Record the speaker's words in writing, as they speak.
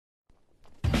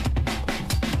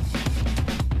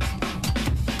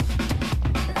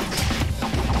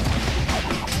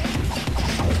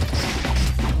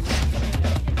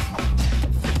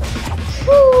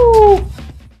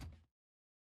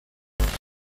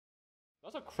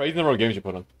That's a crazy number of games you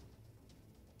put in.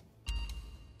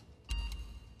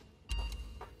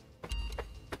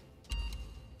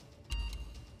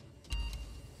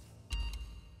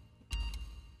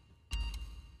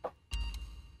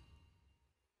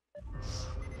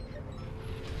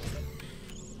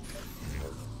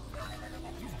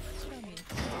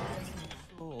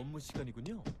 업무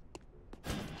시간이군요.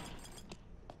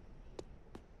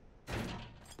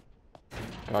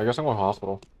 Yeah, I guess I'm going to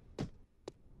hospital.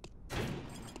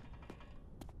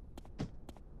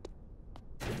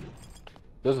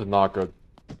 This is not good.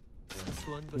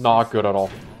 Not good at all.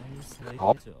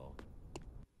 Oh.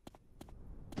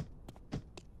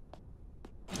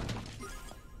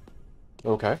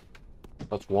 Okay.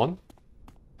 That's one.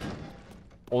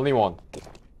 Only one.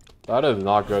 That is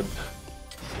not good.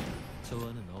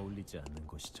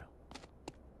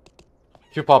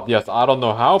 You popped, yes. I don't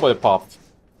know how, but it popped.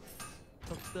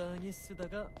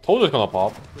 Told you it's gonna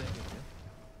pop.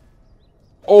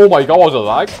 Oh my god, was it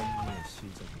lag?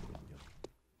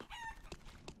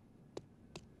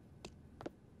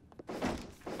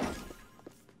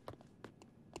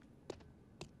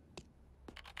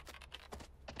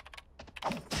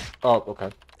 Oh, okay.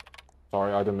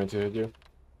 Sorry, I didn't mean to hit you.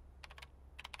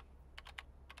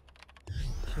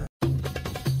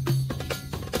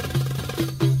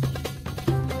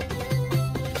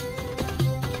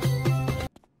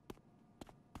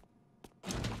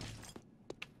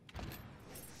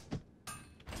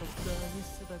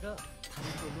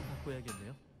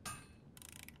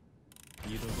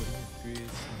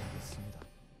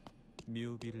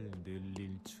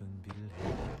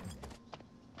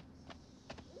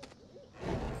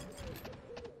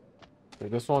 Okay,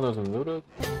 this one isn't looted.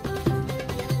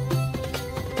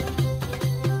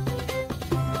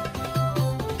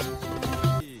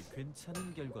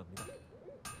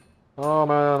 Oh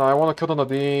man, I want to kill the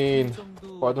Nadine,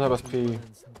 but I don't have SP.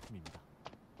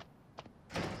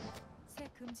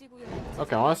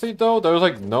 Okay, honestly though, there's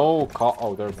like no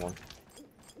oh, there's one.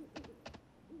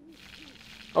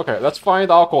 Okay, let's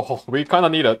find alcohol. We kinda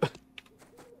need it.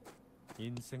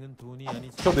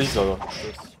 Kill these though.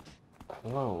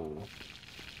 Hello.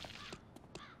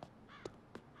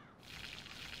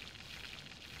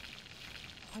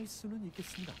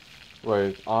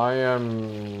 Wait, I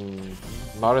am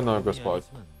not in a good spot.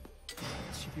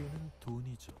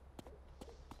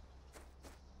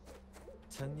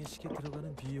 장례식에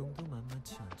들어가는 비용도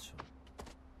만만치 않죠.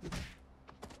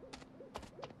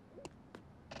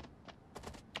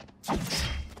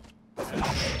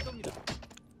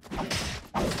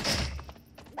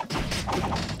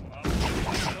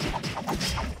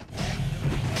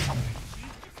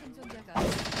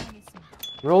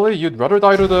 Really? You'd rather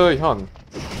die to the Hyun?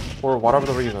 For whatever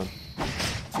the reason.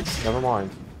 Never mind.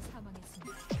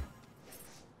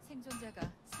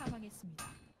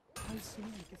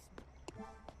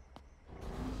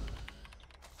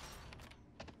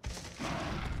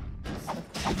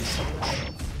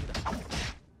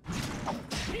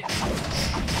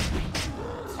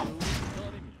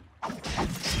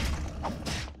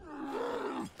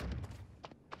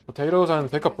 Potatoes and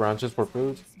pickup branches for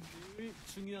food.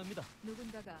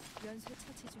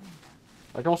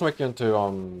 I can also make it into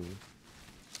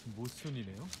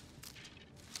모순이네요.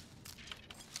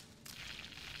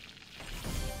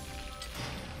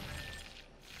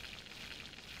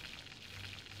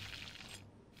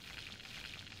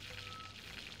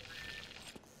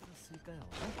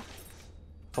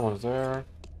 Someone's there.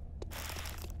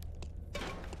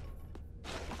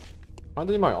 I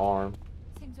need my arm.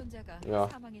 Yeah.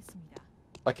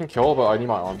 I can kill, but I need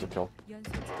my arm to kill.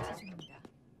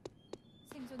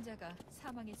 생존자가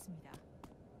사망했습니다.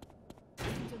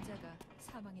 생존자가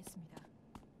사망했습니다.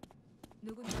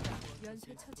 누군가가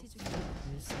연쇄 처치 중입니다.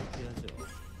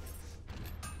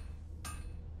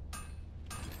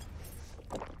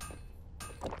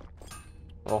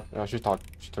 Oh, yeah, she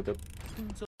took it.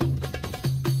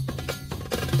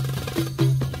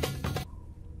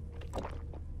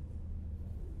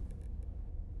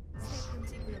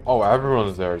 Oh,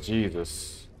 everyone's there,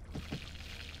 Jesus.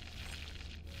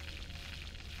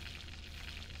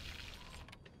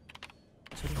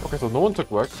 Okay, so no one took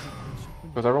Wex,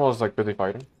 because everyone was like busy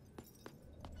fighting.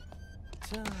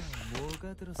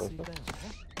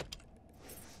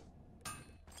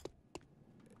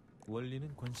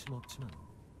 원리는 관심 없지만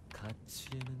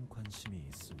가치에는 관심이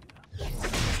있습니다.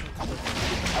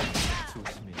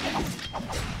 조심해.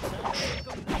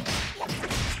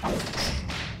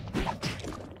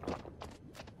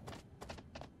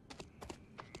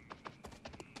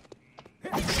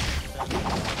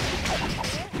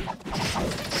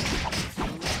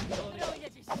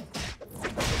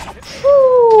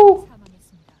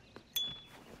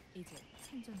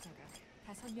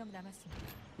 명 남았습니다.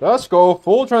 Let's go.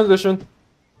 Full transition.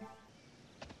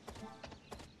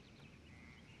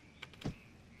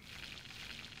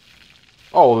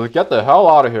 Oh, get the hell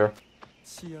out of here.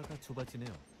 시야가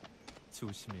좁아지네요.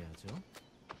 조심해야죠.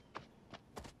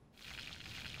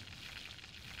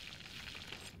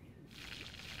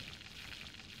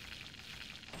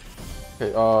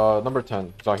 Okay, number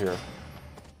 10 is out here.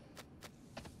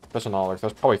 That's an Alex.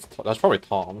 That's probably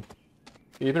Tom.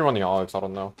 He's been running Alex. I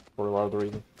don't know for whatever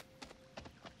reason.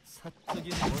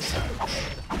 사적인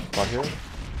Out here.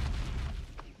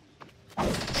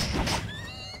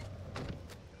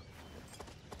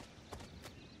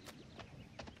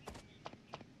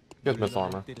 He has miss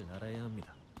armor. 때를 알아야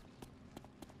합니다.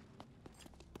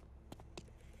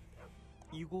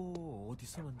 이거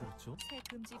어디서 만들었죠? 새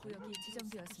금지 구역이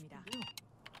지정되었습니다.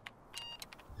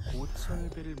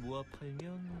 고철배를 모아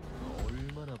팔면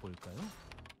얼마나 벌까요?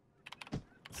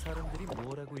 사람들이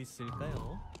뭘 하고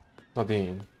있을까요?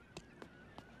 Nadine.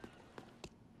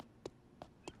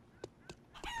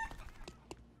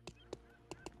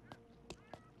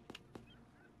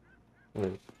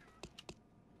 Wait.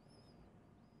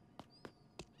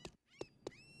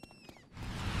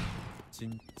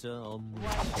 진짜 업무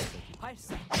시작이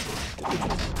발사.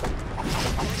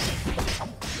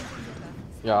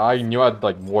 Yeah, I knew I had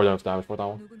like more than enough damage for that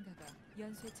one. 누군가가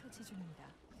연쇄 처치 중입니다.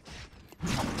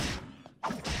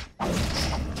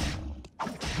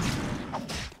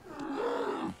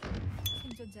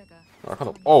 생존자가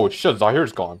Oh shit,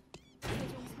 Zahir's gone.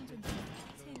 최종 생존자가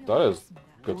 3명 That is 남았습니다.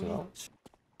 good to know.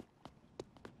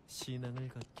 신앙을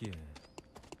갖기에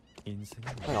인생은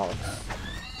Hang on.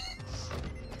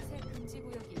 새 금지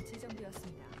구역이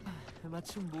지정되었습니다.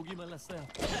 마침 목이 말랐어요.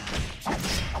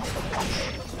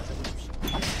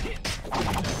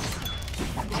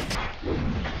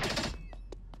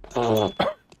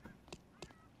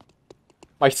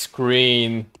 My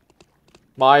screen.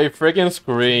 My friggin'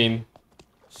 screen.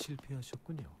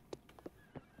 실패하셨군요.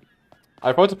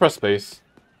 I forgot to press space.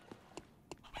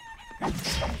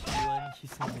 또한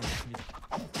희생이었습니다.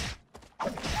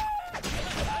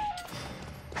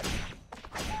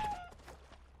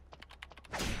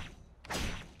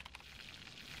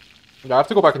 Yeah, I have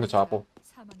to go back in the chapel.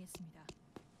 사망했습니다.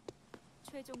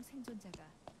 최종 생존자가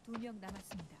 2명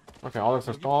남았습니다. Okay, Alex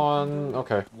is gone.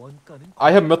 Okay. 원가는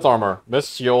I have myth armor, myth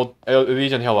shield,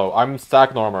 Legion halo. I'm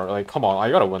stacked armor. Like, come on, I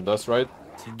gotta win this, right?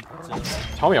 진짜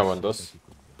Tell me I win this.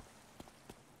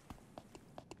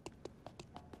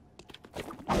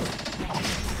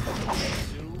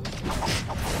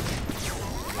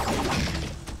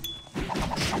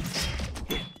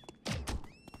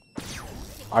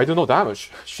 I do no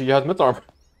damage. She has myth armor.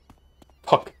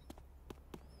 Fuck.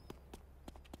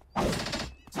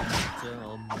 진짜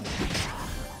업무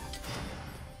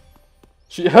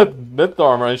She had myth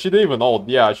armor and she didn't even ult.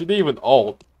 Yeah, she didn't even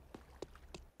ult.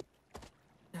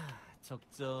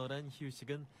 적절한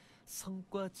휴식은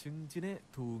성과 증진에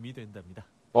도움이 된답니다.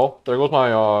 Well, there goes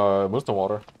my wisdom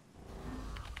water.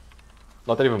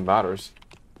 Not that even matters.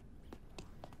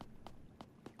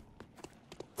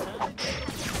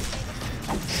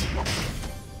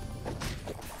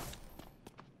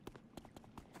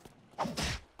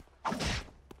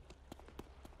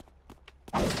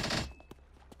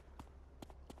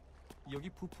 여기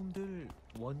부품들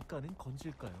원가는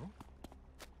건질까요?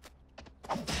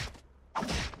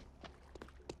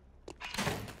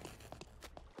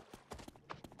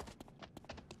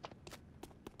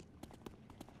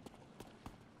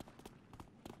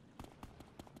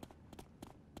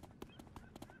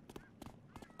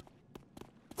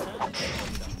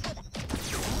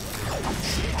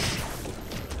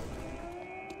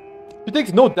 She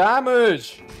takes no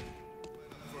damage!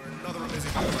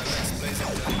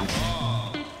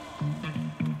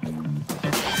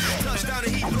 Touchdown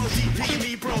and he throw DP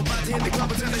me bro, about to hit the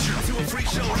club and turn the shoot to a freak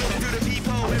show. Looking through the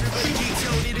peephole, everybody geeks,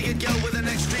 yo. Need to get go with an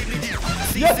extremely deep.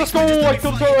 Yes, let's go! I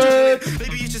killed it!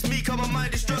 Maybe it's just me, 'cause my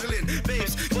mind is struggling.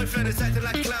 Babes, boyfriend is acting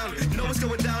like a clown. Know what's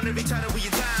going down every time that we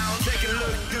in town. Take a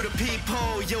look through the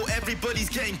peephole, yo. Everybody's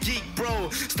getting geek, bro.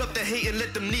 Stop the hate and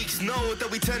let them leaks know that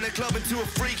we turn the club into a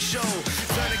freak show.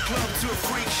 Turn the club to a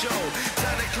freak show.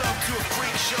 Turn the club to a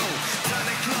freak show. Turn